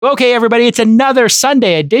Okay, everybody, it's another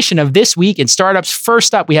Sunday edition of This Week in Startups.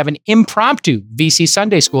 First up, we have an impromptu VC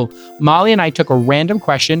Sunday School. Molly and I took a random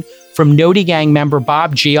question from Noti Gang member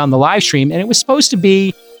Bob G on the live stream, and it was supposed to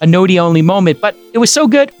be a Noti-only moment, but it was so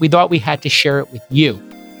good, we thought we had to share it with you.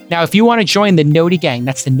 Now, if you want to join the Noti Gang,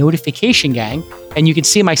 that's the notification gang, and you can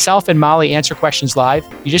see myself and Molly answer questions live,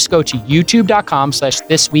 you just go to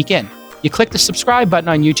youtube.com/thisweekin. You click the subscribe button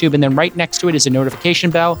on YouTube, and then right next to it is a notification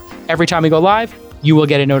bell. Every time we go live, you will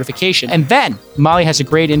get a notification. And then Molly has a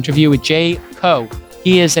great interview with Jay Koh.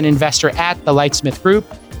 He is an investor at the Lightsmith Group.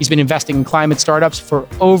 He's been investing in climate startups for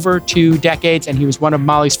over 2 decades, and he was one of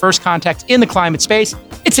Molly's first contacts in the climate space.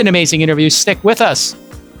 It's an amazing interview. Stick with us.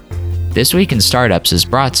 This Week in Startups is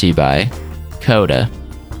brought to you by Coda.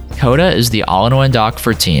 Coda is the all-in-one doc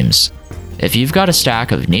for teams. If you've got a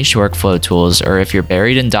stack of niche workflow tools, or if you're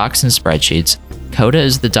buried in docs and spreadsheets, Coda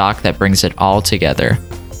is the doc that brings it all together.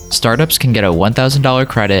 Startups can get a $1,000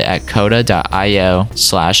 credit at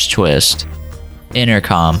coda.io/twist.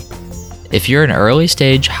 Intercom. If you're an early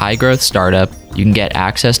stage, high growth startup, you can get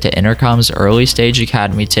access to Intercom's Early Stage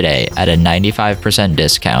Academy today at a 95%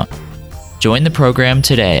 discount. Join the program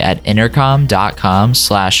today at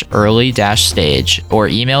intercom.com/early-stage or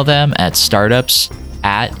email them at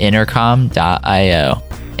startups@intercom.io.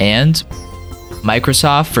 And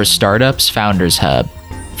Microsoft for Startups Founders Hub.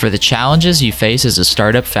 For the challenges you face as a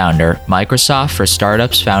startup founder, Microsoft for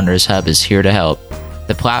Startups Founders Hub is here to help.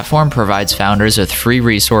 The platform provides founders with free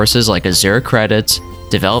resources like Azure credits,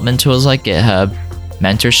 development tools like GitHub,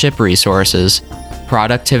 mentorship resources,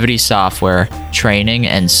 productivity software, training,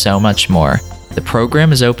 and so much more. The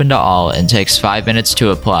program is open to all and takes 5 minutes to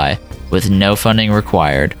apply, with no funding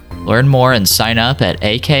required. Learn more and sign up at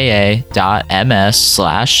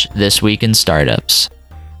aka.ms/thisweekinstartups.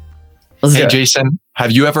 Hey, Jason,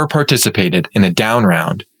 have you ever participated in a down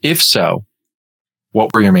round? If so,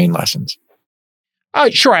 what were your main lessons?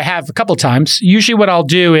 Sure, I have a couple times. Usually what I'll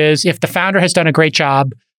do is if the founder has done a great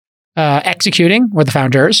job executing with the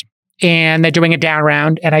founders and they're doing a down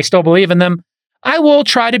round and I still believe in them, I will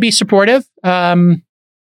try to be supportive.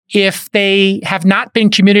 If they have not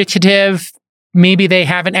been communicative, maybe they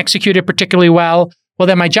haven't executed particularly well, well,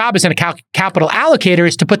 then my job as a capital allocator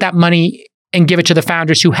is to put that money and give it to the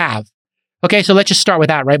founders who have. Okay, so let's just start with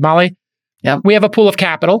that, right, Molly? Yeah. We have a pool of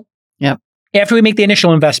capital. Yeah. After we make the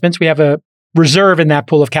initial investments, we have a reserve in that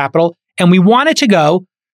pool of capital, and we want it to go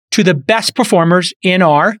to the best performers in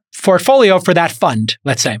our portfolio for that fund,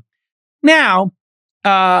 let's say. Now,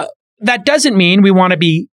 that doesn't mean we want to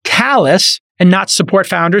be callous and not support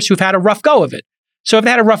founders who've had a rough go of it. So if they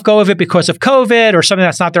had a rough go of it because of COVID or something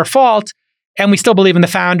that's not their fault, and we still believe in the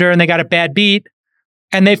founder and they got a bad beat,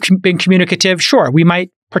 and they've been communicative, sure, we might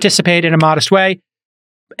participate in a modest way.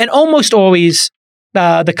 And almost always,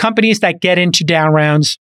 the companies that get into down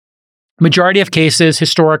rounds, majority of cases,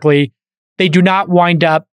 historically, they do not wind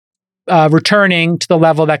up returning to the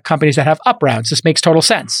level that companies that have up rounds. This makes total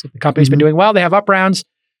sense. If the company's been doing well, they have up rounds.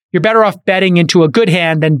 You're better off betting into a good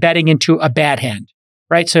hand than betting into a bad hand,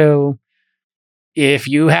 right? So if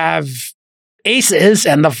you have aces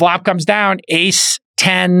and the flop comes down, ace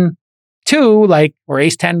 10-2, or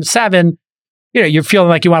ace 10-7, you're feeling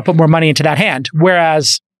like you want to put more money into that hand.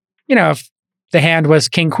 Whereas, if the hand was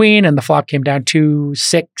king, queen, and the flop came down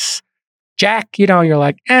 2-6, jack, you're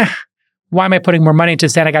like, why am I putting more money into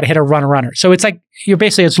this? Then I got to hit a runner. So it's like,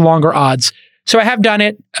 it's longer odds. So I have done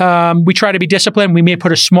it. We try to be disciplined. We may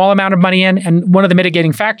put a small amount of money in. And one of the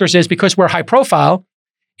mitigating factors is because we're high profile,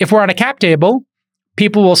 if we're on a cap table,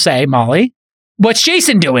 people will say, Molly, what's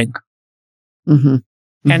Jason doing? Mm-hmm.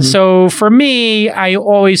 And so for me, I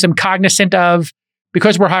always am cognizant of,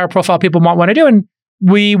 because we're higher profile, people might want to do, and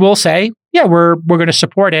we will say, yeah, we're going to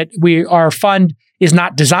support it. Our fund is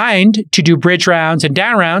not designed to do bridge rounds and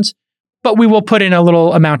down rounds, but we will put in a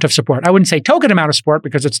little amount of support. I wouldn't say token amount of support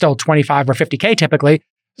because it's still 25 or 50K typically.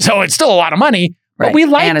 So it's still a lot of money, but we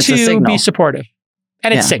like to be supportive.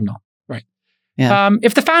 And it's signal, right? Yeah.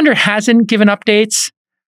 If the founder hasn't given updates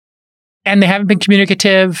and they haven't been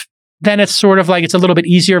communicative, then it's sort of like it's a little bit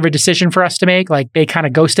easier of a decision for us to make. Like they kind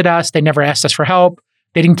of ghosted us. They never asked us for help.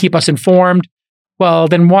 They didn't keep us informed. Well,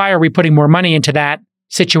 then why are we putting more money into that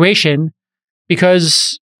situation?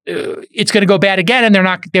 Because it's going to go bad again, and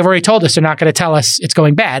they've already told us they're not going to tell us it's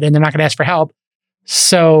going bad, and they're not going to ask for help.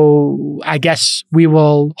 So I guess we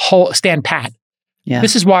will stand pat. Yeah.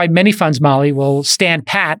 This is why many funds, Molly, will stand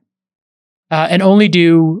pat and only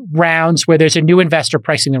do rounds where there's a new investor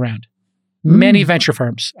pricing the round. Many venture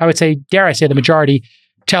firms, I would say, dare I say the majority,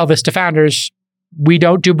 tell this to founders, we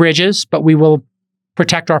don't do bridges, but we will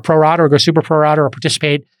protect our pro rata or go super pro rata or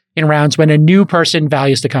participate in rounds when a new person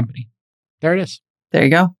values the company. There it is. There you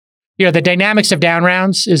go. The dynamics of down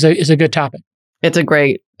rounds is a good topic. It's a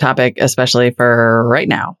great topic, especially for right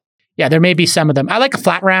now. Yeah, there may be some of them. I like a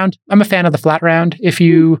flat round. I'm a fan of the flat round. If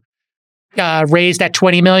you raised at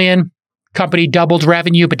 20 million, company doubled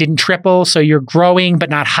revenue but didn't triple, so you're growing but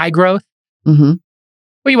not high growth. Mm-hmm.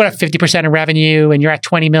 Well, you want to have 50% of revenue and you're at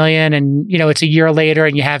 20 million and, it's a year later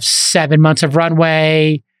and you have 7 months of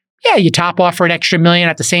runway. Yeah, you top off for an extra $1 million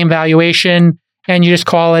at the same valuation and you just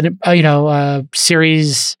call it,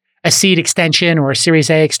 a seed extension or a Series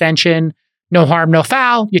A extension. No harm, no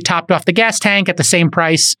foul. You topped off the gas tank at the same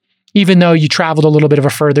price, even though you traveled a little bit of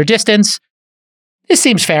a further distance. This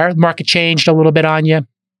seems fair. The market changed a little bit on you.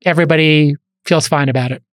 Everybody feels fine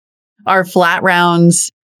about it. Our flat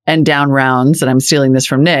rounds and down rounds, and I'm stealing this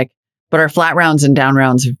from Nick, but are flat rounds and down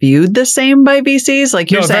rounds viewed the same by VCs?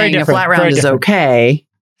 Like you're saying a flat round is okay.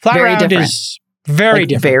 Flat round is very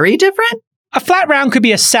different. Very different? A flat round could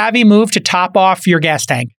be a savvy move to top off your gas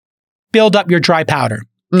tank, build up your dry powder.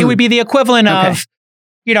 It would be the equivalent of,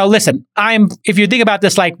 listen, if you think about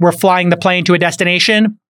this, like we're flying the plane to a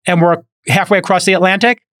destination and we're halfway across the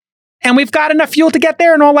Atlantic and we've got enough fuel to get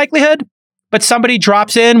there in all likelihood, but somebody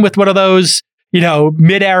drops in with one of those,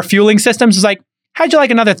 mid-air fueling systems. It's like, how'd you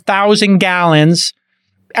like another 1,000 gallons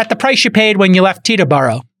at the price you paid when you left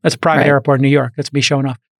Teterboro? That's a private airport in New York. That's me showing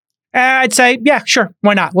off. I'd say, yeah, sure.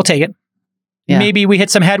 Why not? We'll take it. Yeah. Maybe we hit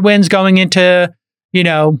some headwinds going into,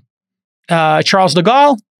 Charles de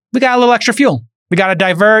Gaulle. We got a little extra fuel. We got to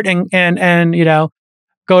divert and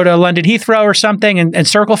go to London Heathrow or something and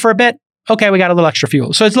circle for a bit. Okay, we got a little extra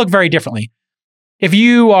fuel. So it's looked very differently. If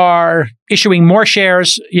you are issuing more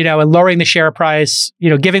shares, and lowering the share price,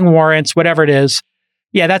 giving warrants, whatever it is,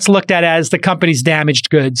 yeah, that's looked at as the company's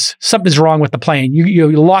damaged goods. Something's wrong with the plane.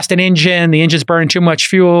 You lost an engine, the engine's burning too much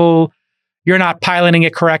fuel, you're not piloting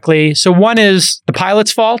it correctly. So one is the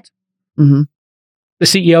pilot's fault, the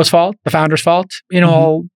CEO's fault, the founder's fault.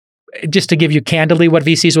 Just to give you candidly what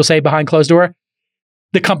VCs will say behind closed door,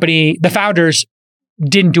 the founders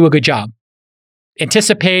didn't do a good job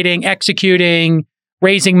anticipating, executing,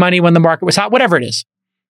 raising money when the market was hot, whatever it is.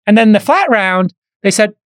 And then the flat round, they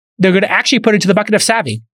said they're going to actually put it into the bucket of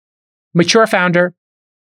savvy. Mature founder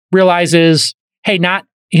realizes, hey, not,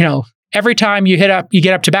 every time you get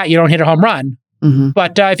up to bat, you don't hit a home run.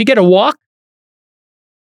 But if you get a walk's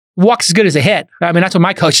as good as a hit. I mean, that's what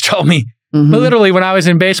my coach told me. But literally, when I was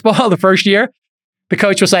in baseball the first year, the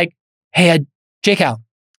coach was like, hey, Jay Koh,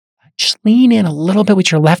 just lean in a little bit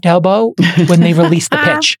with your left elbow when they release the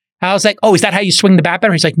pitch. I was like, oh, is that how you swing the bat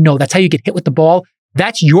better? He's like, no, that's how you get hit with the ball.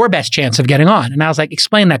 That's your best chance of getting on. And I was like,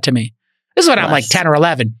 explain that to me. This is when I'm like 10 or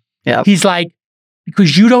 11. Yep. He's like,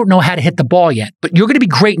 because you don't know how to hit the ball yet, but you're going to be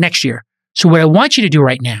great next year. So what I want you to do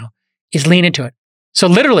right now is lean into it. So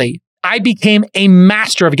literally, I became a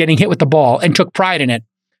master of getting hit with the ball and took pride in it,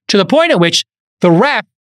 to the point at which the rep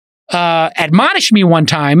admonished me one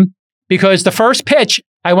time because the first pitch,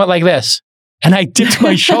 I went like this and I dipped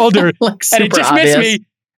my shoulder and it dismissed me.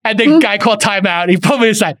 And the guy called timeout. He pulled me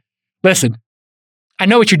aside. Listen, I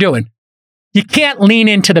know what you're doing. You can't lean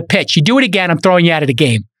into the pitch. You do it again, I'm throwing you out of the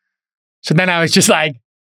game. So then I was just like,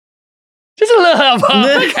 just a little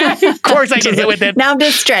elbow. Okay. Of course I can hit with it. Now I'm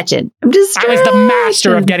just stretching. I was the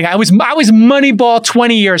master of getting it. I was Moneyball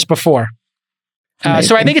 20 years before.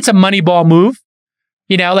 So I think it's a Moneyball move.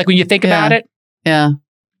 Like when you think about it. Yeah.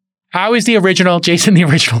 I was the original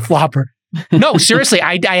flopper. No, seriously.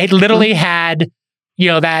 I literally had,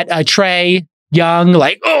 that Trey Young,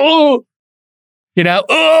 like,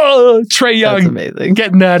 Trey Young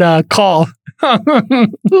getting that call.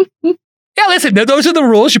 Yeah, listen, those are the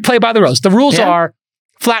rules. You play by the rules. The rules are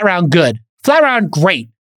flat round, good. Flat round, great.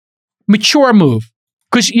 Mature move.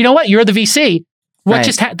 Because you know what? You're the VC.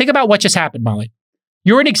 Think about what just happened, Molly.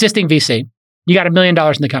 You're an existing VC. You got $1 million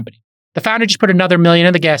in the company. The founder just put another $1 million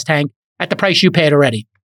in the gas tank at the price you paid already.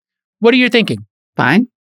 What are you thinking? Fine.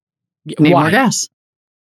 Need more gas.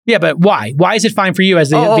 Yeah, but why? Why is it fine for you as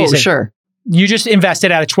the VC? Oh, sure. You just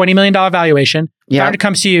invested at a $20 million valuation. Yep. Founder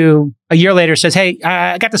comes to you a year later, says, hey,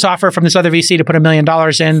 I got this offer from this other VC to put $1 million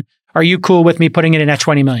in. Are you cool with me putting it in at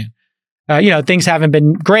 $20 million? Things haven't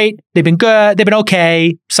been great. They've been good. They've been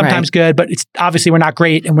okay. Sometimes good, but it's obviously we're not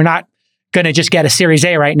great and we're not going to just get a Series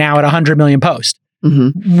A right now at 100 million post.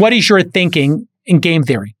 What is your thinking in game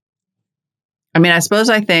theory? I mean, I suppose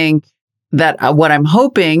I think that what I'm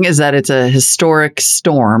hoping is that it's a historic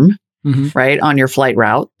storm, right, on your flight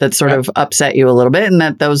route that sort of upset you a little bit and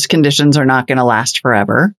that those conditions are not going to last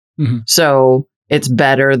forever. So it's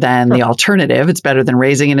better than the alternative. It's better than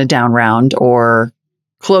raising in a down round or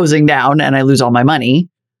closing down and I lose all my money.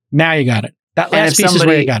 Now you got it. That last piece is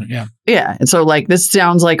where you got it. Yeah. Yeah. And so like, this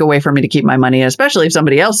sounds like a way for me to keep my money, especially if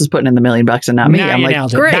somebody else is putting in the $1 million and not me. Now I'm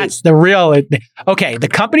like, great. That's the real, okay. The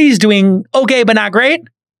company's doing okay, but not great.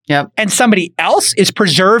 Yep. And somebody else is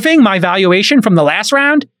preserving my valuation from the last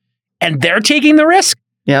round and they're taking the risk.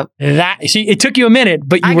 Yep. See, it took you a minute,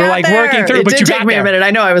 but you were like working through, but you got there. It did take me a minute.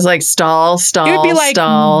 I know. I was like, stall. It would be like,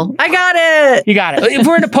 stall. I got it. You got it. If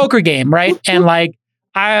we're in a poker game, right? And like,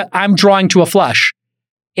 I'm drawing to a flush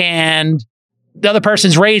and the other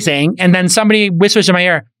person's raising, and then somebody whispers in my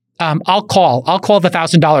ear, I'll call the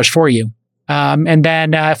 $1,000 for you. And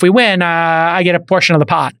then if we win, I get a portion of the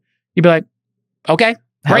pot. You'd be like, okay,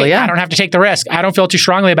 great. Yeah. I don't have to take the risk. I don't feel too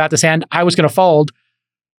strongly about this hand. I was going to fold.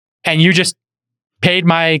 And you just paid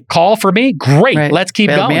my call for me. Great. Right. Let's keep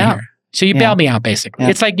going here. So you bailed me out, basically.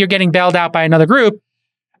 Yeah. It's like you're getting bailed out by another group.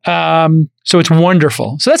 So it's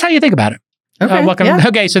wonderful. So that's how you think about it. Okay. Welcome. Yeah.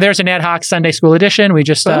 Okay. So there's an ad hoc Sunday school edition. We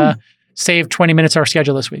just saved 20 minutes of our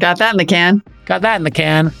schedule this week. Got that in the can.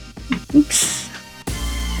 Oops.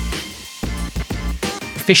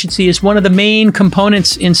 Efficiency is one of the main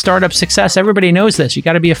components in startup success. Everybody knows this. You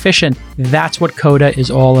got to be efficient. That's what Coda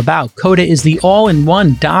is all about. Coda is the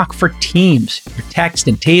all-in-one doc for teams. Your text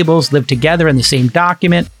and tables live together in the same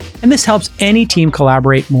document, and this helps any team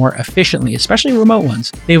collaborate more efficiently, especially remote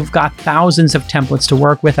ones. They've got thousands of templates to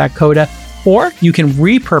work with at Coda, or you can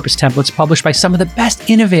repurpose templates published by some of the best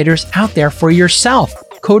innovators out there for yourself.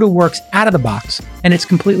 Coda works out of the box, and it's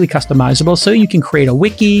completely customizable, so you can create a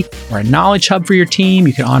wiki or a knowledge hub for your team.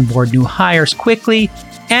 You can onboard new hires quickly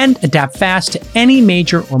and adapt fast to any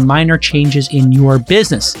major or minor changes in your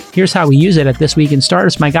business. Here's how we use it at This Week in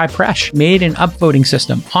Startups. My guy Presh made an upvoting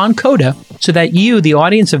system on Coda so that you, the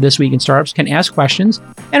audience of This Week in Startups, can ask questions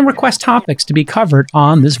and request topics to be covered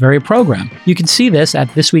on this very program. You can see this at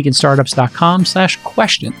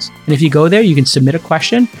thisweekinstartups.com/questions. And if you go there, you can submit a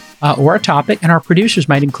question or a topic, and our producers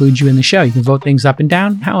might include you in the show. You can vote things up and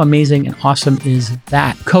down. How amazing and awesome is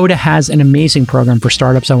that? Coda has an amazing program for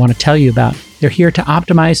startups I want to tell you about. They're here to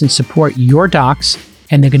optimize and support your docs,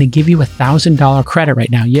 and they're going to give you $1,000 credit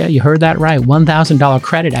right now. Yeah, you heard that right. $1,000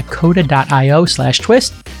 credit at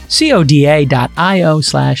coda.io/twist,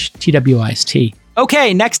 coda.io/twist.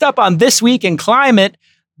 Okay, next up on This Week in Climate,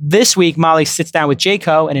 this week, Molly sits down with Jay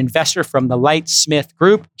Koh, an investor from the Lightsmith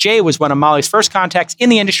Group. Jay was one of Molly's first contacts in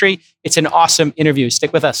the industry. It's an awesome interview.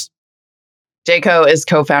 Stick with us. Jay Koh is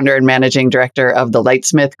co-founder and managing director of the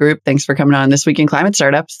Lightsmith Group. Thanks for coming on This Week in Climate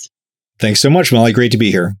Startups. Thanks so much, Molly. Great to be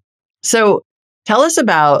here. So tell us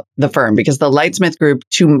about the firm, because the Lightsmith Group,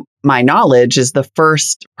 to my knowledge, is the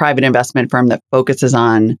first private investment firm that focuses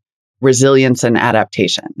on resilience and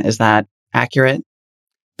adaptation. Is that accurate?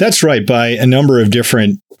 That's right. By a number of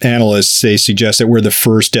different analysts, they suggest that we're the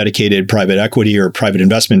first dedicated private equity or private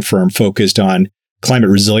investment firm focused on climate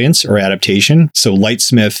resilience or adaptation. So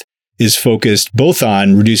Lightsmith is focused both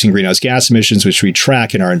on reducing greenhouse gas emissions, which we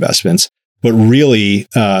track in our investments, but really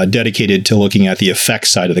dedicated to looking at the effects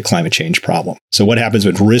side of the climate change problem. So what happens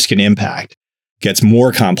when risk and impact gets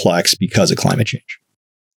more complex because of climate change?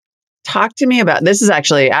 Talk to me about, this is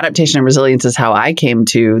actually, adaptation and resilience is how I came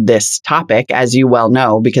to this topic, as you well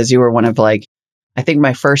know, because you were one of I think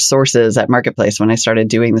my first sources at Marketplace when I started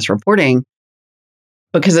doing this reporting,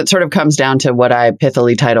 because it sort of comes down to what I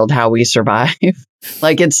pithily titled How We Survive.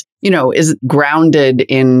 It's, is grounded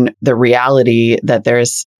in the reality that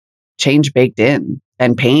there's change baked in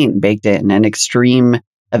and pain baked in and extreme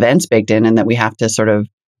events baked in, and that we have to sort of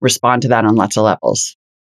respond to that on lots of levels.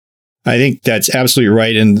 I think that's absolutely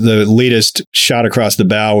right. And the latest shot across the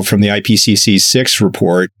bow from the IPCC 6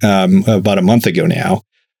 report about a month ago now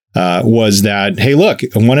was that, hey, look,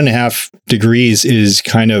 1.5 degrees is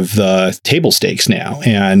kind of the table stakes now.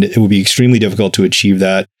 And it would be extremely difficult to achieve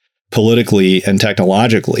that politically and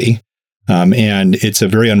technologically. And it's a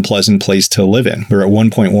very unpleasant place to live in. We're at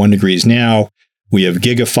 1.1 degrees now. We have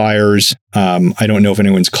gigafires. I don't know if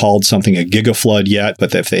anyone's called something a gigaflood yet,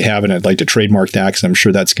 but if they haven't, I'd like to trademark that, because I'm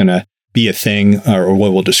sure that's going to be a thing, or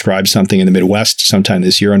what will describe something in the Midwest sometime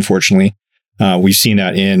this year, unfortunately. We've seen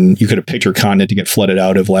that you could have picked your continent to get flooded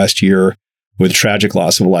out of last year with tragic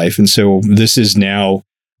loss of life. And so this is now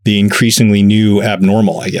the increasingly new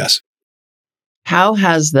abnormal, I guess.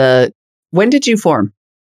 When did you form?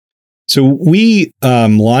 So we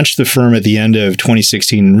launched the firm at the end of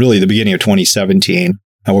 2016, really the beginning of 2017,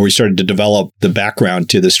 where we started to develop the background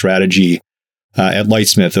to the strategy at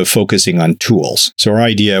Lightsmith of focusing on tools. So our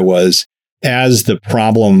idea was, as the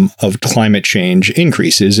problem of climate change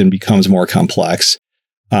increases and becomes more complex,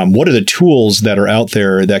 what are the tools that are out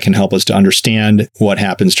there that can help us to understand what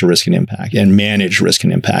happens to risk and impact and manage risk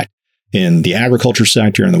and impact? in the agriculture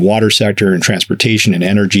sector, in the water sector, in transportation and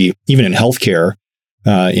energy, even in healthcare,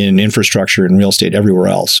 in infrastructure and real estate, everywhere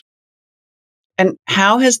else. And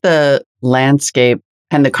how has the landscape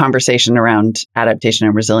and the conversation around adaptation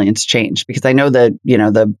and resilience changed? Because I know that,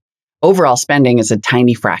 the overall spending is a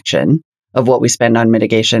tiny fraction of what we spend on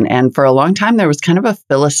mitigation. And for a long time, there was kind of a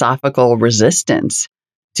philosophical resistance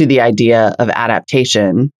to the idea of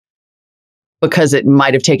adaptation because it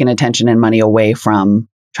might have taken attention and money away from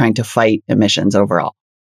trying to fight emissions overall.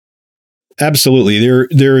 Absolutely.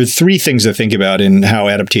 There are three things to think about in how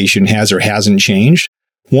adaptation has or hasn't changed.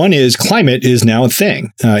 One is climate is now a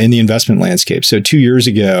thing in the investment landscape. So 2 years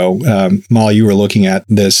ago, Molly, you were looking at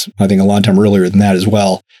this, I think a long time earlier than that as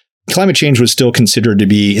well. Climate change was still considered to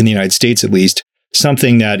be, in the United States at least,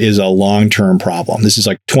 something that is a long-term problem. This is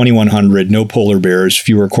like 2100, no polar bears,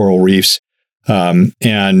 fewer coral reefs. And,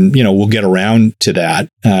 we'll get around to that.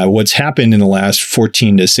 What's happened in the last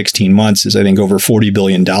 14 to 16 months is I think over $40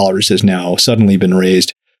 billion has now suddenly been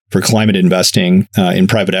raised for climate investing in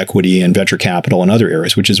private equity and venture capital and other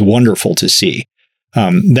areas, which is wonderful to see.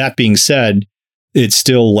 That being said, it's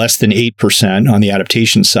still less than 8% on the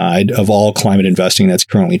adaptation side of all climate investing that's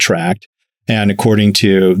currently tracked. And according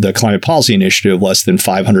to the Climate Policy Initiative, less than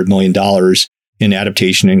 $500 million in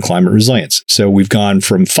adaptation and climate resilience. So we've gone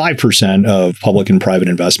from 5% of public and private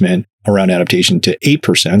investment around adaptation to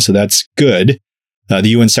 8%. So that's good. The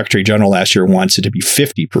UN Secretary General last year wants it to be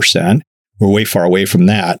 50%. We're way far away from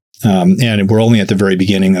that. And we're only at the very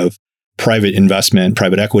beginning of private investment,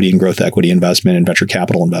 private equity and growth equity investment and venture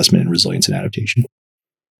capital investment in resilience and adaptation.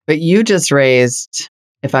 But you just raised,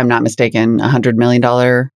 if I'm not mistaken, $100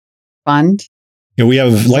 million fund. Yeah, we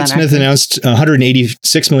have Lightsmith announced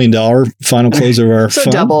 $186 million final close of our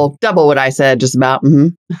fund. So double what I said, just about. Mm-hmm.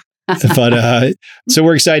 But so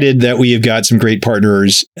we're excited that we have got some great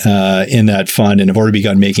partners in that fund and have already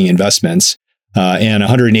begun making investments. And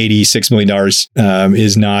 $186 million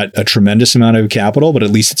is not a tremendous amount of capital, but at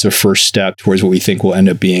least it's a first step towards what we think will end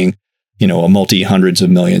up being, a multi-hundreds of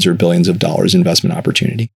millions or billions of dollars investment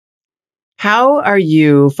opportunity. How are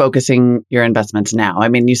you focusing your investments now? I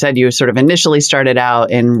mean, you said you sort of initially started out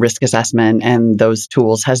in risk assessment and those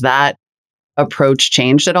tools. Has that approach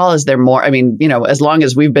changed at all? Is there more? I mean, as long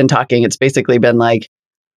as we've been talking, it's basically been like,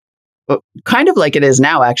 kind of like it is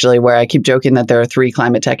now, actually, where I keep joking that there are 3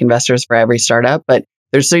 climate tech investors for every startup, but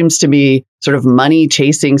there seems to be sort of money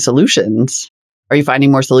chasing solutions. Are you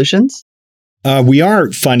finding more solutions? We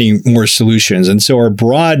are finding more solutions. And so our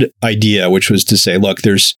broad idea, which was to say, look,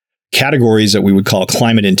 there's categories that we would call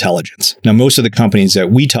climate intelligence. Now, most of the companies that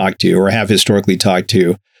we talk to or have historically talked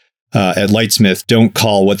to at Lightsmith don't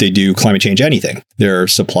call what they do climate change anything. They're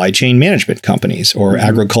supply chain management companies or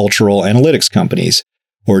agricultural analytics companies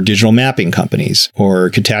or digital mapping companies or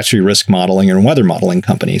catastrophe risk modeling or weather modeling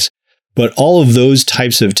companies. But all of those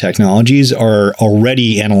types of technologies are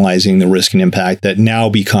already analyzing the risk and impact that now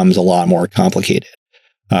becomes a lot more complicated.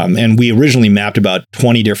 And we originally mapped about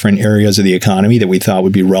 20 different areas of the economy that we thought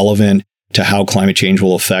would be relevant to how climate change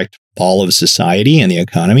will affect all of society and the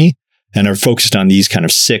economy, and are focused on these kind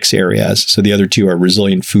of 6 areas. So the other 2 are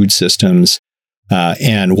resilient food systems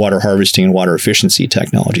and water harvesting and water efficiency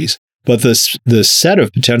technologies. But the set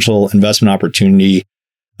of potential investment opportunity,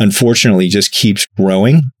 unfortunately, just keeps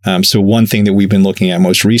growing. So one thing that we've been looking at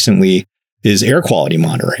most recently is air quality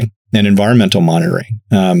monitoring and environmental monitoring.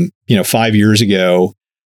 5 years ago,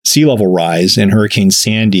 sea level rise and Hurricane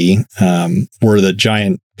Sandy were the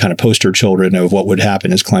giant kind of poster children of what would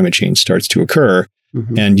happen as climate change starts to occur.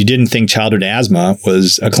 Mm-hmm. And you didn't think childhood asthma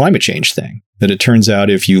was a climate change thing. That it turns out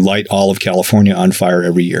if you light all of California on fire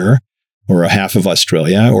every year, or a half of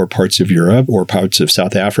Australia, or parts of Europe, or parts of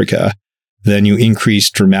South Africa, then you increase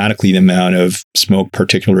dramatically the amount of smoke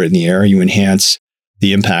particulate in the air. You enhance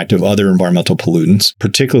the impact of other environmental pollutants,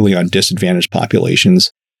 particularly on disadvantaged populations.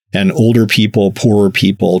 And older people, poorer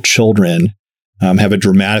people, children have a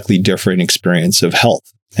dramatically different experience of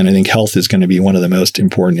health. And I think health is going to be one of the most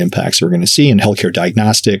important impacts we're going to see. And healthcare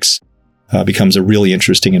diagnostics becomes a really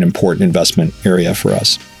interesting and important investment area for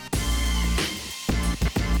us.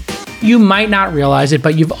 You might not realize it,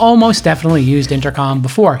 but you've almost definitely used Intercom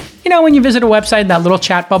before. When you visit a website and that little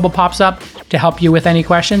chat bubble pops up to help you with any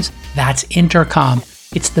questions, that's Intercom.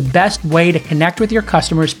 It's the best way to connect with your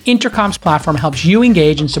customers. Intercom's platform helps you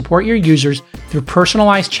engage and support your users through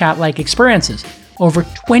personalized chat-like experiences. Over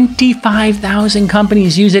 25,000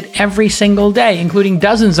 companies use it every single day, including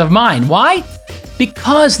dozens of mine. Why?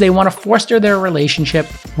 Because they want to foster their relationship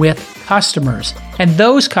with customers. And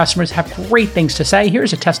those customers have great things to say.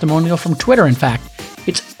 Here's a testimonial from Twitter, in fact.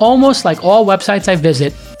 It's almost like all websites I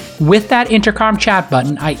visit, with that Intercom chat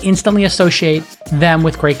button, I instantly associate them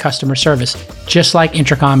with great customer service, just like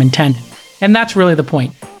Intercom intended. And that's really the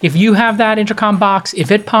point. If you have that Intercom box, if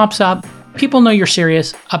it pops up, people know you're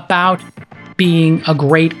serious about being a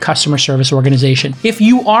great customer service organization. If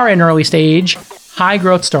you are an early stage, high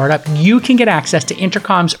growth startup, you can get access to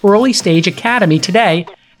Intercom's Early Stage Academy today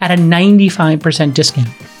at a 95% discount.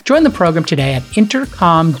 Join the program today at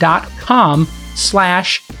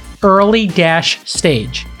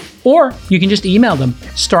intercom.com/early-stage. Or you can just email them,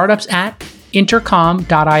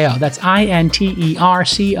 startups@intercom.io. That's intercom.io.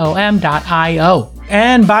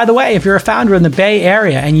 And by the way, if you're a founder in the Bay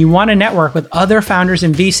Area and you want to network with other founders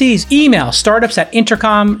and VCs, email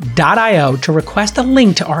startups@intercom.io to request a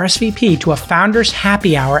link to RSVP to a founders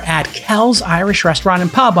happy hour at Kel's Irish Restaurant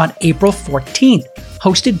and Pub on April 14th,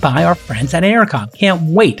 hosted by our friends at Intercom. Can't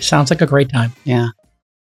wait. Sounds like a great time. Yeah.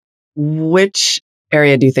 Which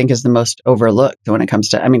area do you think is the most overlooked when it comes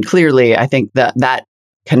to, I mean, clearly, I think that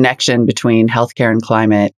connection between healthcare and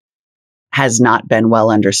climate has not been well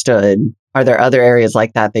understood. Are there other areas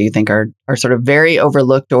like that you think are sort of very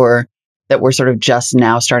overlooked, or that we're sort of just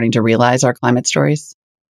now starting to realize our climate stories?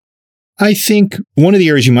 I think one of the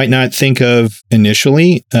areas you might not think of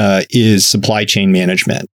initially is supply chain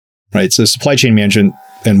management, right? So supply chain management,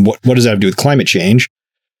 and what does that have to do with climate change?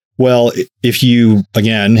 Well, if you,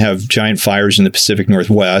 again, have giant fires in the Pacific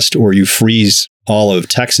Northwest, or you freeze all of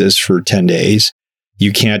Texas for 10 days,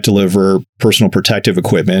 you can't deliver personal protective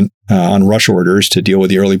equipment on rush orders to deal with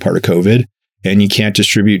the early part of COVID, and you can't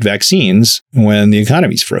distribute vaccines when the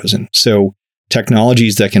economy's frozen. So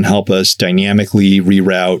technologies that can help us dynamically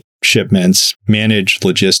reroute shipments, manage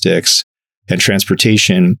logistics and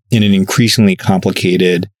transportation in an increasingly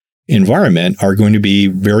complicated environment are going to be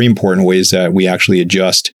very important ways that we actually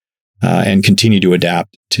adjust and continue to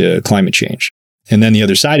adapt to climate change. And then the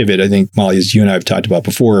other side of it, I think, Molly, as you and I have talked about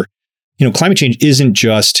before, climate change isn't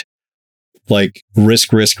just like risk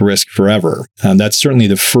forever. That's certainly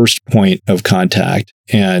the first point of contact,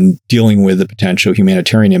 and dealing with the potential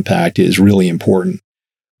humanitarian impact is really important.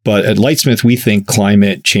 But at Lightsmith, we think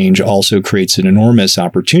climate change also creates an enormous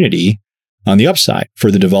opportunity on the upside for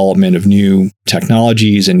the development of new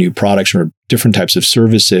technologies and new products or different types of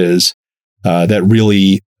services that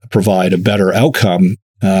really provide a better outcome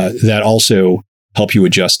that also help you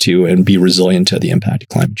adjust to and be resilient to the impact of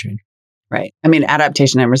climate change. Right. I mean,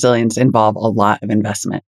 adaptation and resilience involve a lot of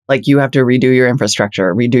investment. Like, you have to redo your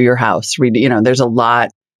infrastructure, redo your house, there's a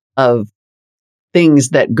lot of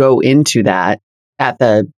things that go into that at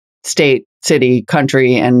the state, city,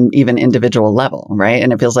 country, and even individual level, right?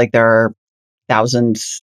 And it feels like there are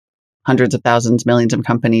thousands, hundreds of thousands, millions of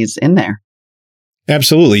companies in there.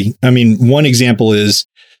 Absolutely. I mean, one example is,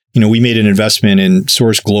 we made an investment in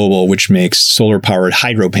Source Global, which makes solar-powered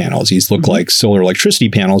hydro panels. These look like solar electricity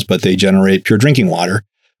panels, but they generate pure drinking water.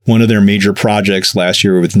 One of their major projects last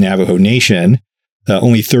year with Navajo Nation,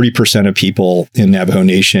 only 30% of people in Navajo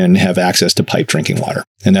Nation have access to piped drinking water.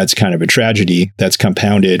 And that's kind of a tragedy that's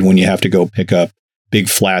compounded when you have to go pick up big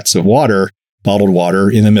flats of water, bottled water,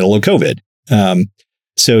 in the middle of COVID.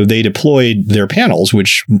 So they deployed their panels,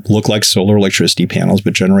 which look like solar electricity panels,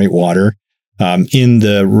 but generate water, in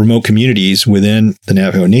the remote communities within the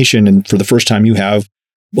Navajo Nation. And for the first time, you have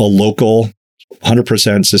a local,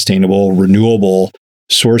 100% sustainable, renewable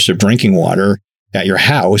source of drinking water at your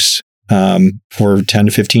house for 10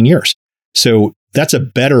 to 15 years. So that's a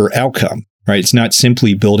better outcome, right? It's not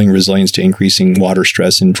simply building resilience to increasing water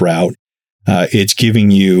stress and drought. It's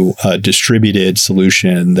giving you a distributed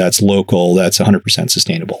solution that's local, that's 100%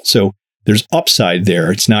 sustainable. So there's upside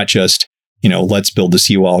there. It's not just, let's build the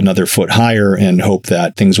seawall another foot higher and hope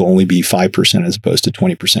that things will only be 5% as opposed to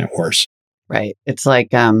 20% worse. Right. It's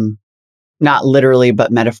like not literally,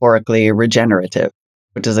 but metaphorically regenerative,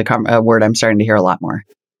 which is a word I'm starting to hear a lot more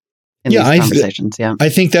in these conversations. I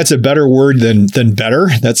think that's a better word than better.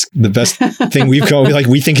 That's the best thing we've come up with. Like,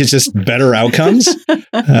 we think it's just better outcomes,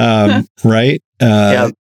 right?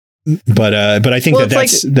 But I think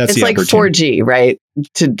that's it's the like 4G, right?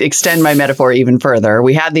 To extend my metaphor even further,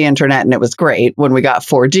 we had the internet and it was great. When we got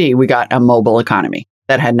 4G, we got a mobile economy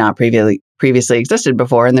that had not previously existed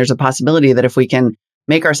before. And there's a possibility that if we can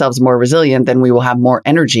make ourselves more resilient, then we will have more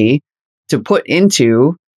energy to put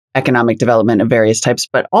into economic development of various types.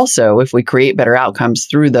 But also, if we create better outcomes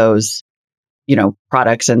through those,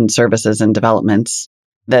 products and services and developments,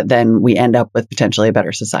 that then we end up with potentially a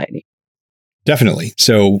better society. Definitely.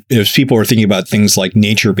 So if people are thinking about things like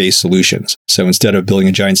nature-based solutions, so instead of building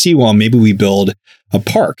a giant seawall, maybe we build a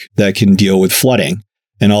park that can deal with flooding.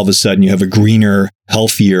 And all of a sudden you have a greener,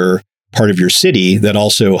 healthier part of your city that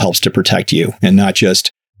also helps to protect you, and not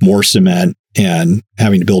just more cement and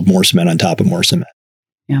having to build more cement on top of more cement.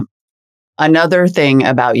 Yeah. Another thing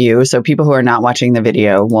about you, so people who are not watching the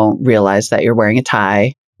video won't realize that you're wearing a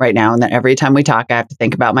tie right now, and that every time we talk, I have to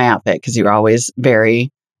think about my outfit because you're always very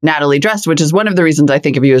Natalie dressed, which is one of the reasons I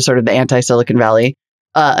think of you as sort of the anti-Silicon Valley.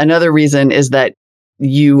 Another reason is that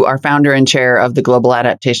you are founder and chair of the Global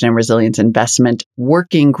Adaptation and Resilience Investment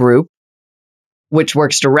Working Group, which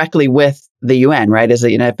works directly with the UN, right? As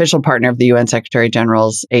an official partner of the UN Secretary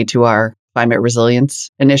General's A2R Climate Resilience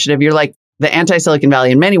Initiative. You're like the anti-Silicon Valley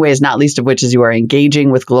in many ways, not least of which is you are engaging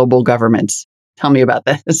with global governments. Tell me about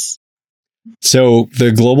this. So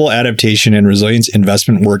the Global Adaptation and Resilience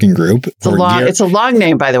Investment Working Group. It's a long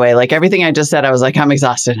name, by the way. Like everything I just said, I was like, I'm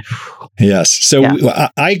exhausted. Yes. So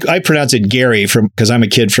I pronounce it Gary because I'm a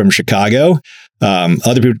kid from Chicago.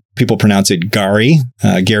 Other people pronounce it Gary.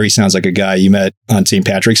 Gary sounds like a guy you met on St.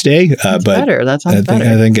 Patrick's Day. That's better. That sounds better.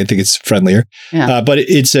 I think it's friendlier. Yeah. But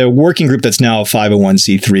it's a working group that's now a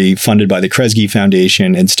 501c3 funded by the Kresge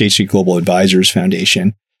Foundation and State Street Global Advisors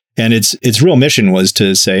Foundation. And its real mission was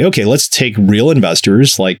to say, okay, let's take real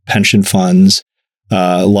investors like pension funds,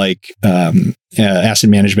 asset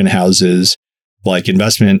management houses, like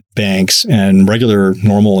investment banks and regular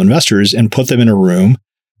normal investors and put them in a room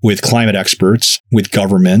with climate experts, with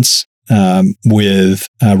governments, with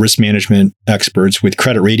risk management experts, with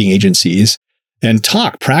credit rating agencies, and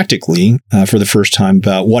talk practically for the first time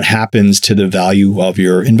about what happens to the value of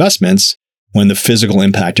your investments when the physical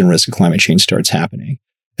impact and risk of climate change starts happening.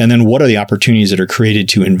 And then what are the opportunities that are created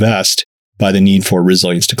to invest by the need for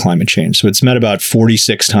resilience to climate change? So it's met about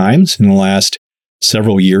 46 times in the last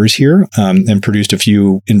several years here, and produced a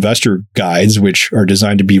few investor guides, which are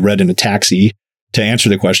designed to be read in a taxi to answer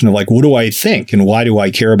the question of like, what do I think and why do I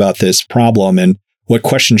care about this problem? And what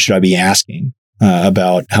questions should I be asking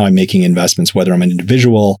about how I'm making investments, whether I'm an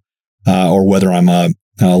individual or whether I'm a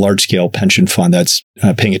large scale pension fund that's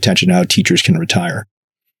paying attention to how teachers can retire.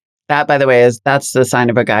 That, by the way, that's the sign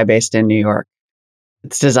of a guy based in New York.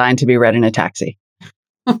 It's designed to be read in a taxi.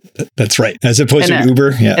 That's right. As opposed to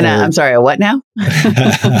Uber. Yeah. I'm sorry, a what now?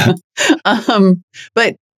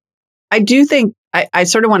 But I do think I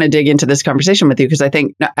sort of want to dig into this conversation with you because I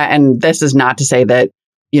think, and this is not to say that,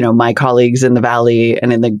 my colleagues in the Valley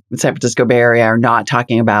and in the San Francisco Bay Area are not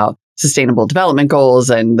talking about sustainable development goals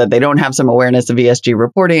and that they don't have some awareness of ESG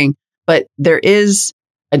reporting, but there is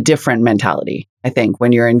a different mentality, I think,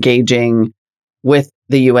 when you're engaging with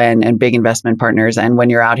the UN and big investment partners. And when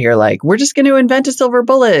you're out here like, we're just going to invent a silver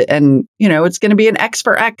bullet and, it's going to be an X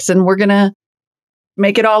for X and we're going to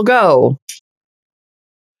make it all go.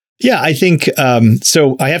 Yeah, I think,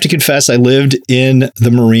 so I have to confess, I lived in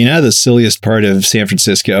the Marina, the silliest part of San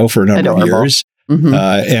Francisco for a number of years. Mm-hmm.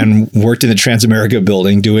 And worked in the Transamerica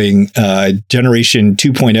building doing Generation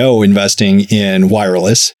 2.0 investing in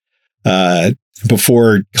wireless.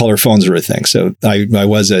 Before color phones were a thing. So I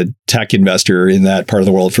was a tech investor in that part of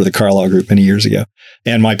the world for the Carlyle Group many years ago.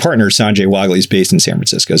 And my partner, Sanjay Wagley, is based in San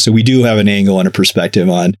Francisco. So we do have an angle and a perspective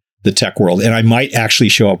on the tech world. And I might actually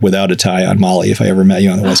show up without a tie on Molly if I ever met you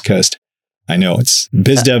on the West Coast. I know it's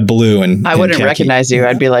BizDev Blue and I wouldn't recognize you.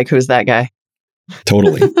 I'd be like, who's that guy?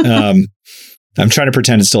 Totally. I'm trying to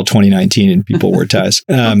pretend it's still 2019 and people wear ties.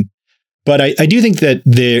 But I do think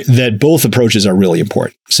that both approaches are really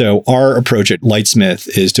important. So our approach at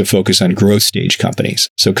Lightsmith is to focus on growth stage companies.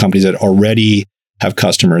 So companies that already have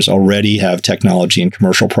customers, already have technology and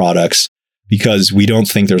commercial products, because we don't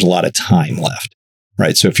think there's a lot of time left,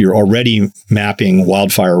 right? So if you're already mapping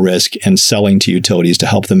wildfire risk and selling to utilities to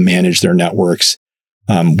help them manage their networks,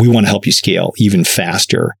 we want to help you scale even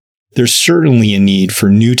faster. There's certainly a need for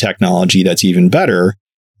new technology that's even better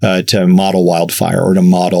to model wildfire or to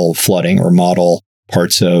model flooding or model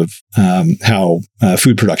parts of how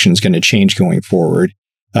food production is going to change going forward.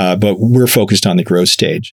 But we're focused on the growth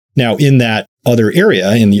stage. Now, in that other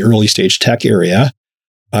area, in the early stage tech area,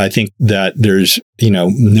 I think that there's,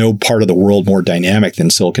 no part of the world more dynamic than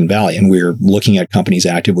Silicon Valley. And we're looking at companies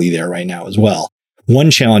actively there right now as well. One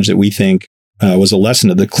challenge that we think was a lesson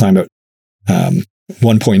of the climate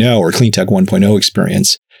 1.0 or clean tech 1.0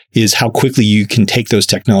 experience is how quickly you can take those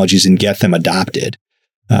technologies and get them adopted,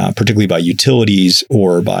 particularly by utilities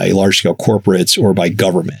or by large-scale corporates or by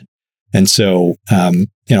government. And so,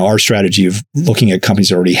 our strategy of looking at companies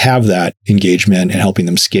that already have that engagement and helping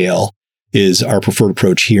them scale is our preferred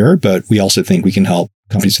approach here. But we also think we can help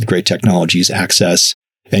companies with great technologies access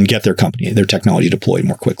and get their technology deployed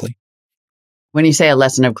more quickly. When you say a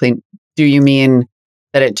lesson of clean, do you mean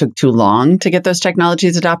that it took too long to get those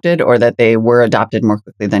technologies adopted or that they were adopted more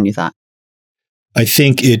quickly than you thought? I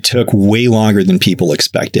think it took way longer than people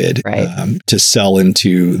expected to sell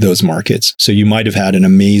into those markets. So you might have had an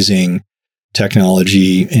amazing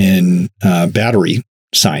technology in battery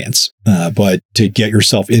science. But to get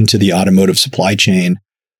yourself into the automotive supply chain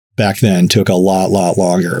back then took a lot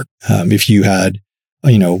longer. If you had,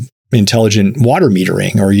 intelligent water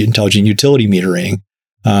metering or intelligent utility metering,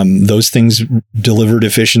 those things delivered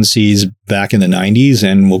efficiencies back in the 90s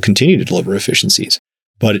and will continue to deliver efficiencies.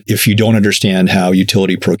 But if you don't understand how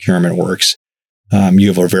utility procurement works, you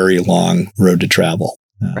have a very long road to travel.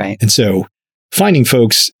 Right. And so finding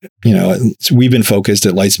folks, we've been focused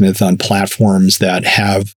at Lightsmith on platforms that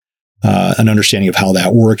have an understanding of how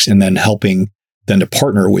that works, and then helping them to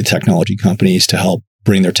partner with technology companies to help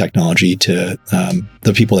bring their technology to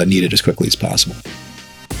the people that need it as quickly as possible.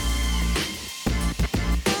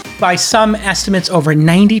 By some estimates, over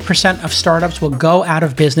 90% of startups will go out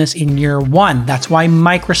of business in year one. That's why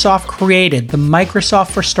Microsoft created the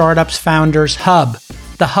Microsoft for Startups Founders Hub.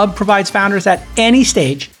 The hub provides founders at any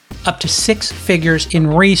stage up to 6 figures in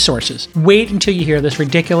resources. Wait until you hear this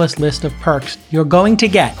ridiculous list of perks. You're going to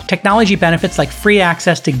get technology benefits like free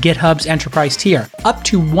access to GitHub's enterprise tier, up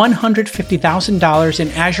to $150,000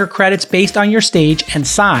 in Azure credits based on your stage and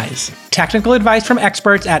size, technical advice from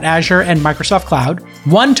experts at Azure and Microsoft Cloud,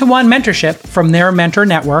 one-to-one mentorship from their mentor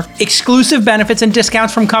network, exclusive benefits and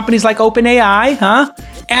discounts from companies like OpenAI,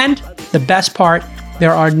 and the best part,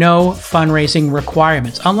 there are no fundraising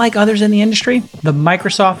requirements. Unlike others in the industry, the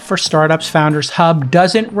Microsoft for Startups Founders Hub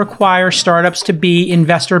doesn't require startups to be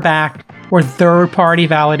investor-backed or third-party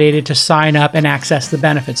validated to sign up and access the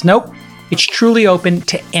benefits. Nope, it's truly open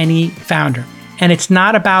to any founder. And it's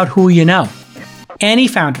not about who you know. Any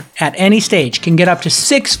founder at any stage can get up to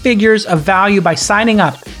 6 figures of value by signing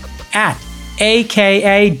up at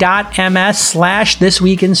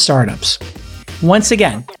aka.ms/thisweekinstartups. Once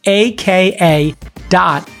again,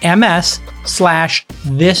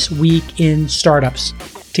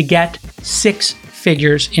 aka.ms/thisweekinstartups to get 6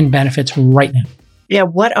 figures in benefits right now. Yeah,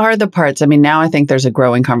 what are the parts? I mean, now I think there's a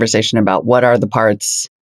growing conversation about what are the parts.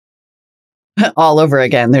 All over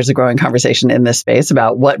again, there's a growing conversation in this space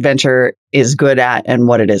about what venture is good at and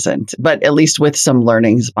what it isn't, but at least with some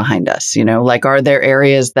learnings behind us, like, are there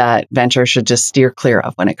areas that venture should just steer clear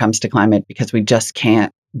of when it comes to climate because we just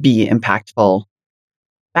can't be impactful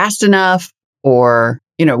fast enough, or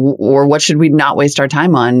what should we not waste our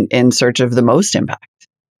time on in search of the most impact?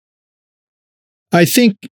 I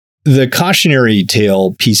think the cautionary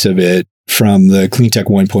tale piece of it from the Cleantech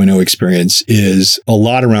 1.0 experience is a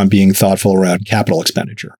lot around being thoughtful around capital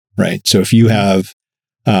expenditure, right? So if you have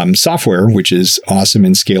software, which is awesome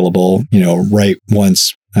and scalable, write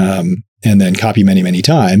once and then copy many, many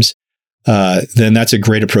times, then that's a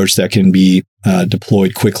great approach that can be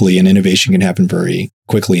deployed quickly, and innovation can happen very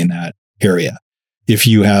quickly in that area. If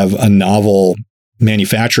you have a novel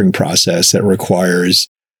manufacturing process that requires,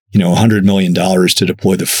 $100 million to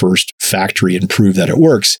deploy the first factory and prove that it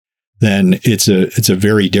works, then it's a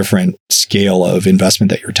very different scale of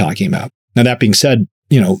investment that you're talking about. Now, that being said,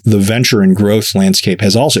 the venture and growth landscape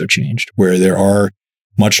has also changed, where there are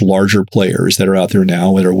much larger players that are out there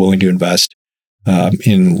now that are willing to invest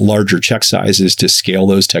in larger check sizes to scale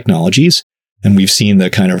those technologies. And we've seen the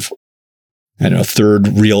kind of, third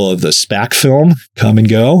reel of the SPAC film come and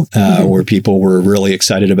go, where people were really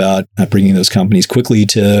excited about bringing those companies quickly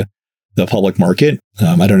to the public market.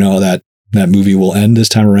 I don't know how that movie will end this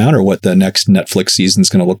time around, or what the next Netflix season is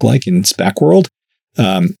going to look like in SPAC world.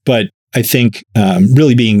 But I think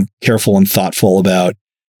really being careful and thoughtful about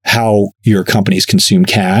how your companies consume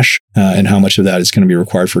cash and how much of that is going to be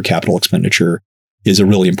required for capital expenditure is a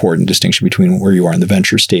really important distinction between where you are in the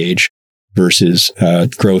venture stage versus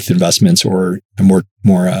growth investments or more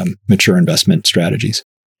mature investment strategies.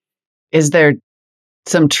 Is there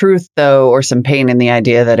some truth, though, or some pain in the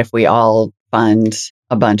idea that if we all fund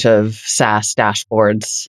a bunch of SaaS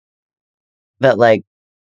dashboards, that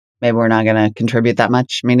maybe we're not going to contribute that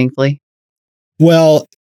much meaningfully? Well,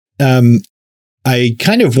 I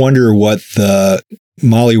kind of wonder what the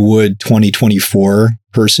Mollywood 2024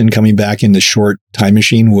 person coming back in the short time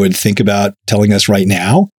machine would think about telling us right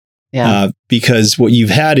now. Yeah. Because what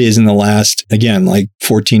you've had is in the last, again,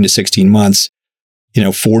 14 to 16 months,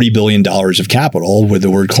 $40 billion of capital with the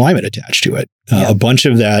word climate attached to it. A bunch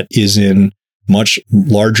of that is in much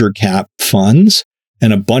larger cap funds,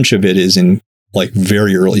 and a bunch of it is in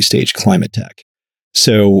very early stage climate tech.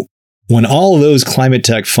 So when all of those climate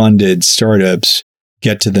tech funded startups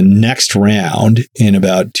get to the next round in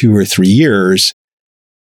about 2 or 3 years,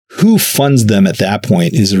 who funds them at that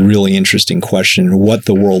point is a really interesting question. What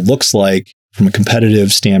the world looks like from a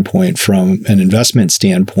competitive standpoint, from an investment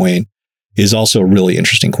standpoint, is also a really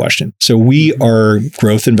interesting question. So we are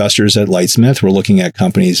growth investors at Lightsmith. We're looking at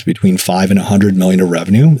companies between 5 and 100 million of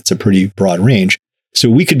revenue. It's a pretty broad range. So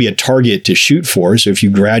we could be a target to shoot for. So if you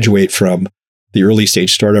graduate from the early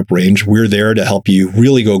stage startup range, we're there to help you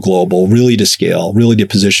really go global, really to scale, really to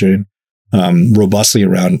position robustly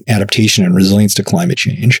around adaptation and resilience to climate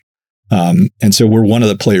change. And so we're one of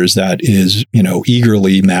the players that is,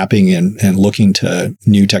 eagerly mapping and looking to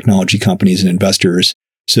new technology companies and investors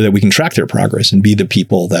so that we can track their progress and be the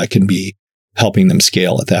people that can be helping them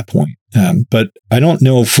scale at that point. But I don't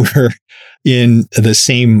know if we're in the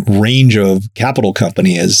same range of capital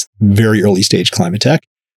company as very early stage climate tech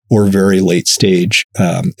or very late stage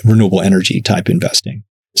renewable energy type investing.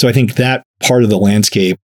 So I think that part of the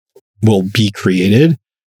landscape will be created.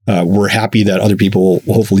 We're happy that other people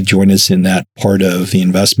will hopefully join us in that part of the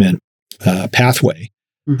investment pathway.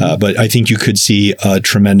 Mm-hmm. But I think you could see a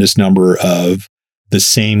tremendous number of the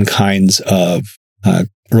same kinds of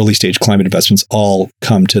early stage climate investments all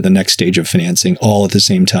come to the next stage of financing all at the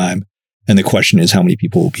same time. And the question is how many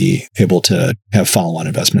people will be able to have follow-on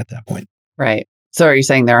investment at that point. Right. So are you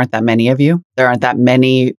saying there aren't that many of you? There aren't that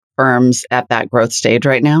many firms at that growth stage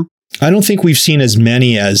right now? I don't think we've seen as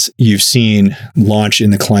many as you've seen launch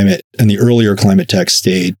in the earlier climate tech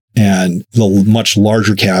state and the much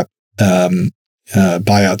larger cap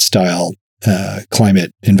buyout style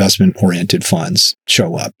climate investment oriented funds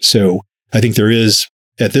show up. So I think there is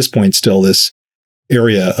at this point still this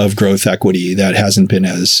area of growth equity that hasn't been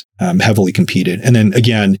as heavily competed. And then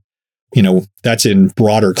again, that's in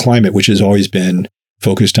broader climate, which has always been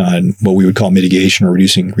focused on what we would call mitigation or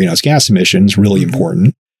reducing greenhouse gas emissions, really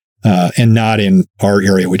important, and not in our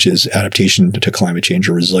area, which is adaptation to climate change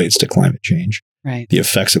or resilience to climate change, right? The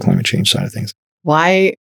effects of climate change side of things.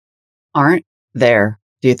 Why aren't there,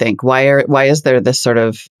 do you think? Why is there this sort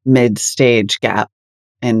of mid-stage gap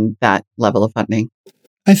in that level of funding?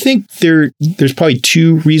 I think there's probably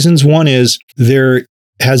two reasons. One is there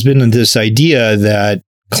has been this idea that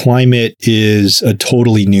climate is a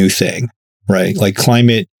totally new thing, right? Like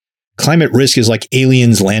climate risk is like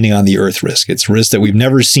aliens landing on the Earth risk. It's risk that we've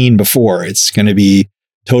never seen before. It's going to be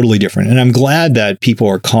totally different. And I'm glad that people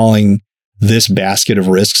are calling this basket of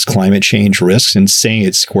risks climate change risks and saying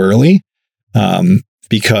it squarely,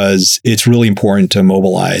 because it's really important to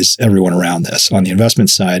mobilize everyone around this on the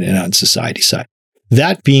investment side and on society side.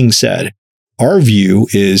 That being said, our view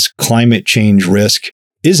is climate change risk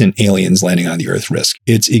isn't aliens landing on the Earth risk.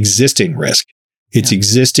 It's existing risk. It's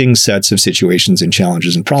existing sets of situations and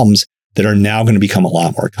challenges and problems that are now going to become a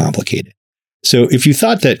lot more complicated. So if you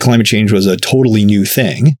thought that climate change was a totally new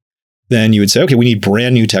thing, then you would say, okay, we need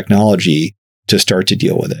brand new technology to start to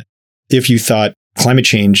deal with it. If you thought climate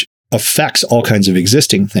change affects all kinds of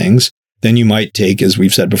existing things, then you might take, as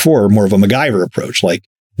we've said before, more of a MacGyver approach, like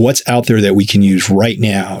what's out there that we can use right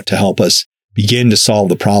now to help us begin to solve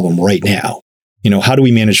the problem right now. How do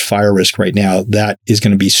we manage fire risk right now? That is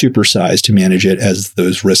going to be supersized to manage it as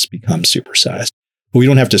those risks become supersized. But we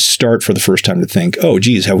don't have to start for the first time to think, oh,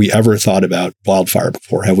 geez, have we ever thought about wildfire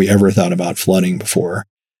before? Have we ever thought about flooding before?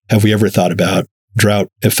 Have we ever thought about drought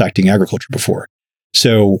affecting agriculture before?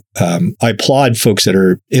 So I applaud folks that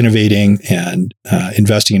are innovating and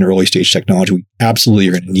investing in early stage technology. We absolutely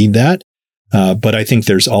are going to need that. But I think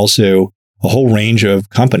there's also a whole range of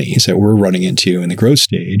companies that we're running into in the growth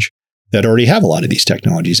stage that already have a lot of these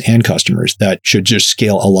technologies and customers that should just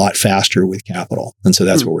scale a lot faster with capital. And so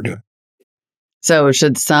that's what we're doing. So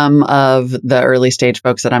should some of the early stage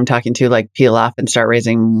folks that I'm talking to peel off and start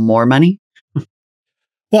raising more money?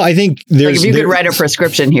 Well, I think there's... if you could write a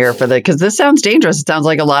prescription here because this sounds dangerous. It sounds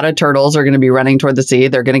like a lot of turtles are going to be running toward the sea.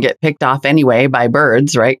 They're going to get picked off anyway by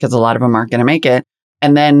birds, right? Because a lot of them aren't going to make it.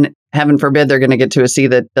 And then, heaven forbid, they're going to get to a sea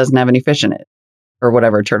that doesn't have any fish in it or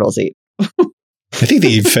whatever turtles eat. I think they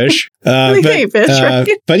eat fish. They eat fish, right?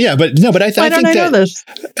 But I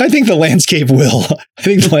think the landscape will.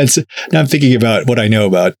 Now I'm thinking about what I know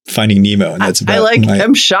about Finding Nemo, and that's about.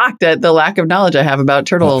 I'm shocked at the lack of knowledge I have about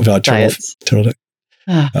turtle diets. So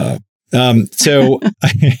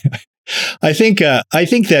I think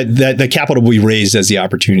that the capital will be raised as the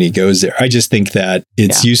opportunity goes there. I just think that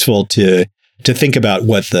it's useful to think about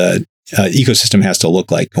what the ecosystem has to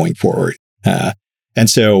look like going forward. And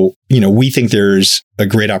so, we think there's a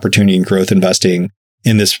great opportunity in growth investing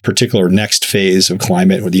in this particular next phase of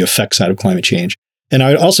climate or the effect side of climate change. And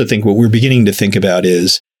I also think what we're beginning to think about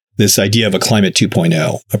is this idea of a climate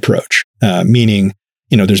 2.0 approach, meaning,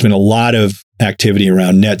 there's been a lot of activity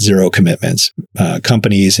around net zero commitments,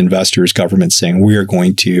 companies, investors, governments saying we are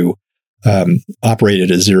going to operate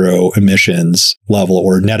at a zero emissions level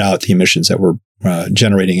or net out the emissions that we're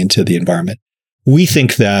generating into the environment. We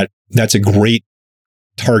think that that's a great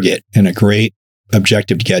target and a great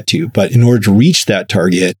objective to get to. But in order to reach that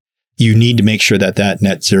target, you need to make sure that that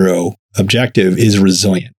net zero objective is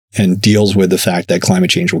resilient and deals with the fact that climate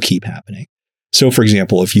change will keep happening. So, for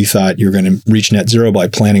example, if you thought you're going to reach net zero by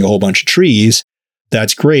planting a whole bunch of trees,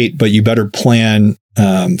 that's great, but you better plan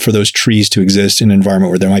for those trees to exist in an environment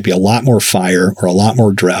where there might be a lot more fire or a lot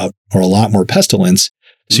more drought or a lot more pestilence.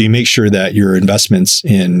 So you make sure that your investments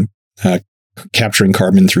in capturing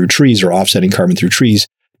carbon through trees or offsetting carbon through trees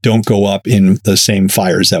don't go up in the same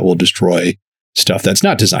fires that will destroy stuff that's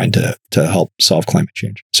not designed to help solve climate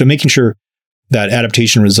change. So making sure that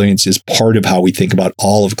adaptation resilience is part of how we think about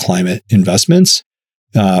all of climate investments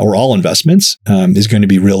or all investments is going to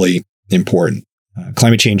be really important.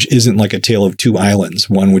 Climate change isn't like a tale of two islands,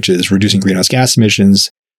 one which is reducing greenhouse gas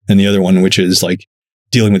emissions and the other one which is like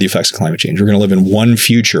dealing with the effects of climate change. We're going to live in one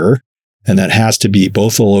future, and that has to be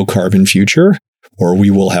both a low carbon future, or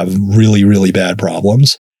we will have really, really bad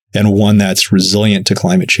problems, and one that's resilient to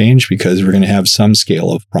climate change because we're going to have some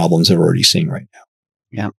scale of problems that we're already seeing right now.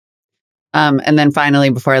 Yeah. And then finally,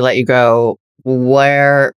 before I let you go,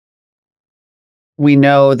 where we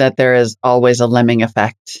know that there is always a lemming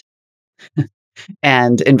effect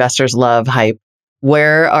and investors love hype,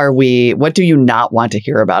 where are we? What do you not want to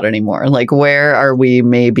hear about anymore? Like, where are we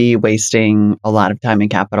maybe wasting a lot of time and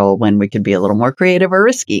capital when we could be a little more creative or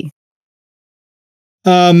risky?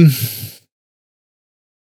 That's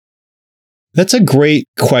a great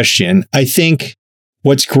question. I think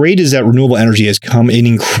what's great is that renewable energy has come an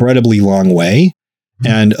incredibly long way,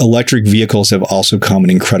 and electric vehicles have also come an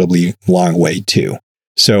incredibly long way too.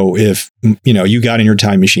 So if you got in your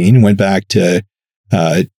time machine and went back to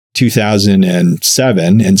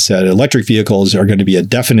 2007 and said electric vehicles are going to be a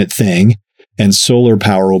definite thing and solar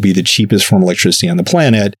power will be the cheapest form of electricity on the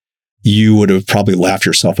planet, you would have probably laughed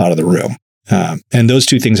yourself out of the room. And those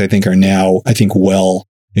two things I think are now, well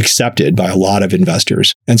accepted by a lot of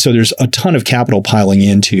investors. And so there's a ton of capital piling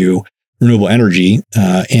into renewable energy,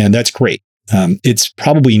 and that's great. It's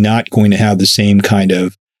probably not going to have the same kind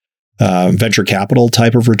of venture capital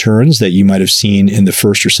type of returns that you might have seen in the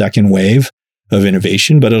first or second wave of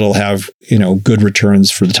innovation, but it'll have, good returns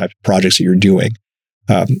for the type of projects that you're doing.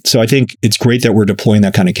 So I think it's great that we're deploying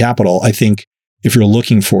that kind of capital. I think if you're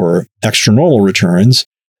looking for extra normal returns,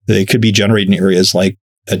 they could be generated in areas like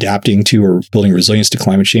adapting to or building resilience to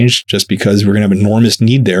climate change, just because we're going to have enormous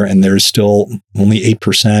need there. And there's still only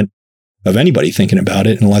 8% of anybody thinking about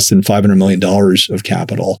it and less than $500 million of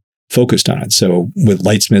capital focused on it. So with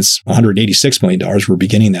Lightsmith's $186 million, we're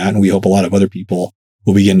beginning that. And we hope a lot of other people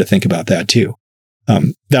will begin to think about that too.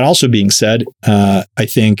 That also being said, I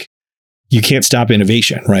think you can't stop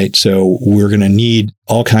innovation, right? So we're going to need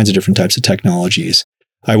all kinds of different types of technologies.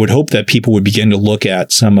 I would hope that people would begin to look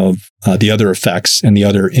at some of the other effects and the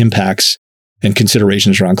other impacts and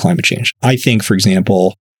considerations around climate change. I think, for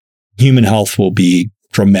example, human health will be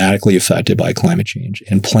dramatically affected by climate change,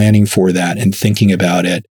 and planning for that and thinking about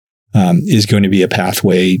it is going to be a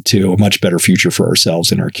pathway to a much better future for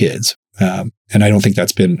ourselves and our kids. And I don't think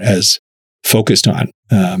that's been as focused on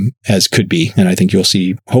as could be. And I think you'll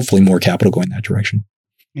see hopefully more capital going that direction.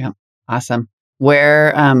 Yeah. Awesome.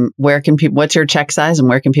 Where can people, what's your check size and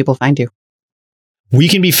where can people find you? We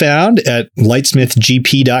can be found at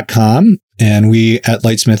lightsmithgp.com. And we at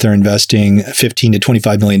Lightsmith are investing $15 to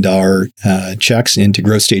 $25 million checks into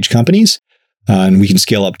growth stage companies. And we can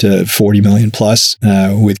scale up to 40 million plus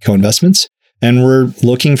with co-investments. And we're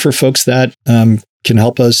looking for folks that can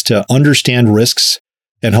help us to understand risks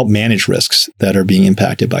and help manage risks that are being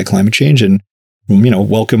impacted by climate change. And,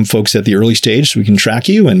 welcome folks at the early stage so we can track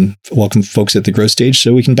you, and welcome folks at the growth stage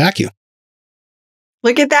so we can back you.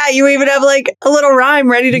 Look at that. You even have like a little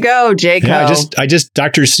rhyme ready to go, Jay Koh. Yeah, I just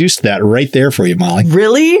Dr. Seuss'd that right there for you, Molly.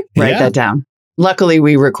 Really? Write that down. Luckily,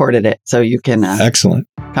 we recorded it, so you can excellent.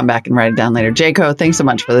 Come back and write it down later. Jay Koh, thanks so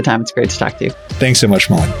much for the time. It's great to talk to you. Thanks so much,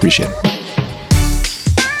 Molly. Appreciate it.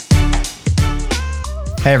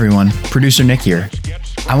 Hey everyone, producer Nick here.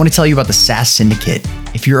 I want to tell you about the SaaS Syndicate.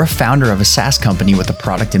 If you're a founder of a SaaS company with a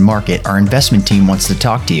product in market, our investment team wants to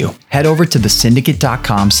talk to you. Head over to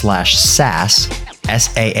thesyndicate.com/SaaS,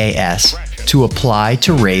 SaaS, to apply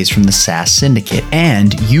to raise from the SaaS Syndicate.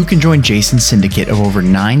 And you can join Jason's syndicate of over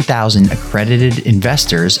 9,000 accredited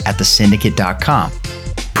investors at thesyndicate.com.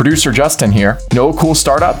 Producer Justin here. Know a cool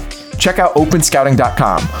startup? Check out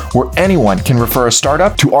openscouting.com, where anyone can refer a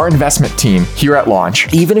startup to our investment team here at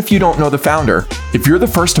launch, even if you don't know the founder. If you're the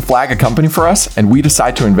first to flag a company for us and we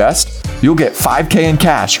decide to invest, you'll get $5K in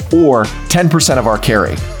cash or 10% of our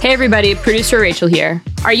carry. Hey everybody, producer Rachel here.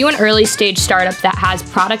 Are you an early stage startup that has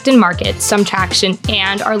product and market, some traction,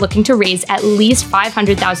 and are looking to raise at least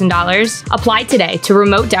 $500,000? Apply today to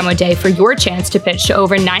Remote Demo Day for your chance to pitch to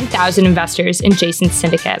over 9,000 investors in Jason's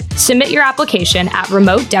syndicate. Submit your application at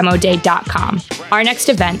remotedemoday.com. Our next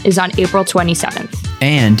event is on April 27th.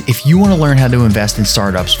 And if you want to learn how to invest in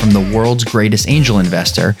startups from the world's greatest angel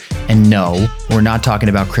investor, and no, we're not talking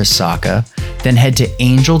about Chris Sacca, then head to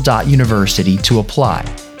angel.university to apply.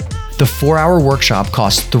 The 4-hour workshop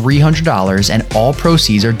costs $300 and all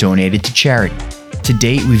proceeds are donated to charity. To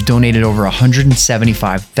date, we've donated over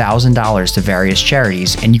 $175,000 to various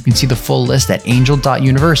charities, and you can see the full list at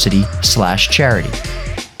angel.university/charity.